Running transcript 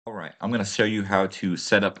All right, I'm going to show you how to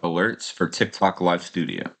set up alerts for TikTok Live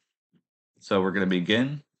Studio. So we're going to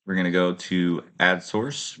begin. We're going to go to Add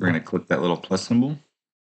Source. We're going to click that little plus symbol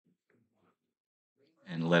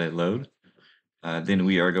and let it load. Then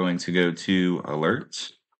we are going to go to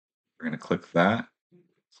Alerts. We're going to click that,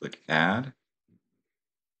 click Add.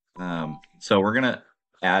 So we're going to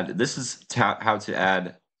add, this is how to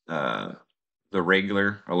add the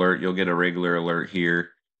regular alert. You'll get a regular alert here.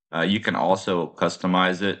 You can also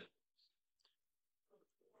customize it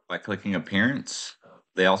by clicking Appearance.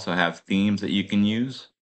 They also have themes that you can use.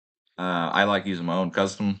 I like using my own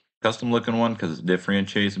custom looking one because it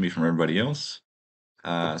differentiates me from everybody else.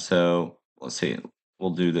 So let's see, we'll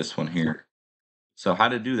do this one here. So how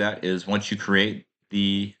to do that is once you create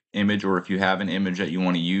the image, or if you have an image that you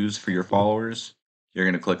want to use for your followers, you're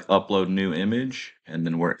going to click Upload New Image, and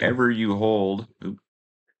then wherever you hold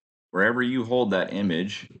that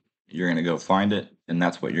image, you're going to go find it, and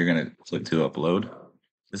that's what you're going to click to upload.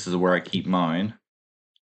 This is where I keep mine.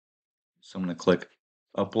 So I'm going to click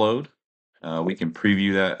Upload. We can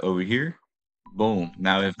preview that over here. Boom.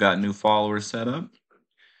 Now we've got new followers set up.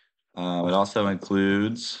 It also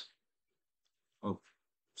includes,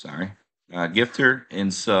 gifter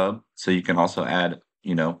and sub. So you can also add,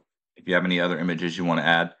 if you have any other images you want to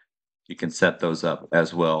add, you can set those up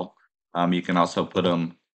as well. You can also put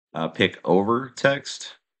them, pick over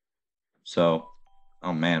text. So,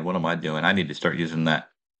 oh man, what am I doing? I need to start using that.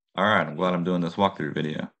 All right, I'm glad I'm doing this walkthrough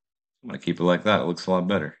video. I'm going to keep it like that. It looks a lot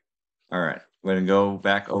better. All right, we're going to go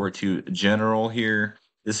back over to general here.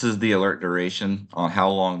 This is the alert duration on how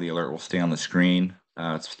long the alert will stay on the screen.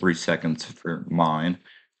 It's 3 seconds for mine.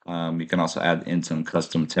 You can also add in some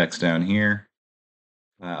custom text down here.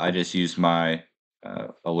 I just used my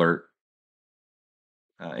alert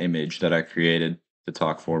image that I created to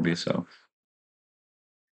talk for me. So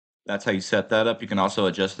that's how you set that up. You can also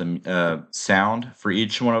adjust the sound for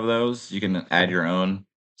each one of those. You can add your own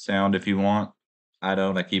sound if you want. I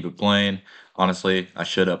don't. I keep it plain. Honestly, I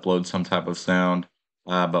should upload some type of sound,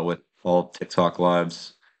 but with all TikTok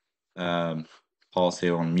lives, policy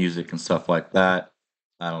on music and stuff like that,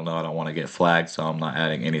 I don't know. I don't want to get flagged, so I'm not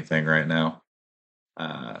adding anything right now.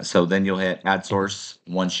 So then you'll hit Add Source.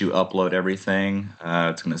 Once you upload everything,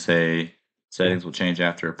 it's going to say settings will change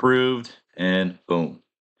after approved, and boom.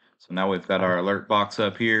 So now we've got our alert box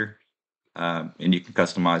up here. And you can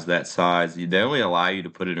customize that size. They only allow you to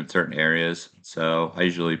put it in certain areas. So I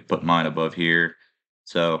usually put mine above here.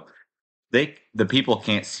 So the people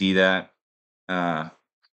can't see that.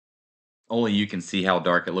 Only you can see how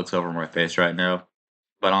dark it looks over my face right now.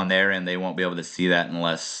 But on their end, they won't be able to see that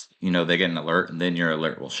unless, they get an alert, and then your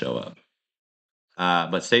alert will show up.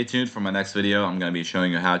 But stay tuned for my next video. I'm going to be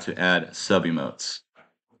showing you how to add sub emotes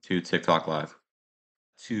to TikTok Live.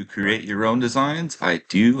 To create your own designs, I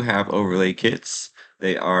do have overlay kits.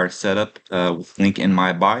 They are set up with link in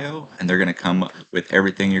my bio, and they're going to come with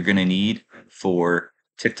everything you're going to need for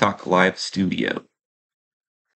TikTok Live Studio.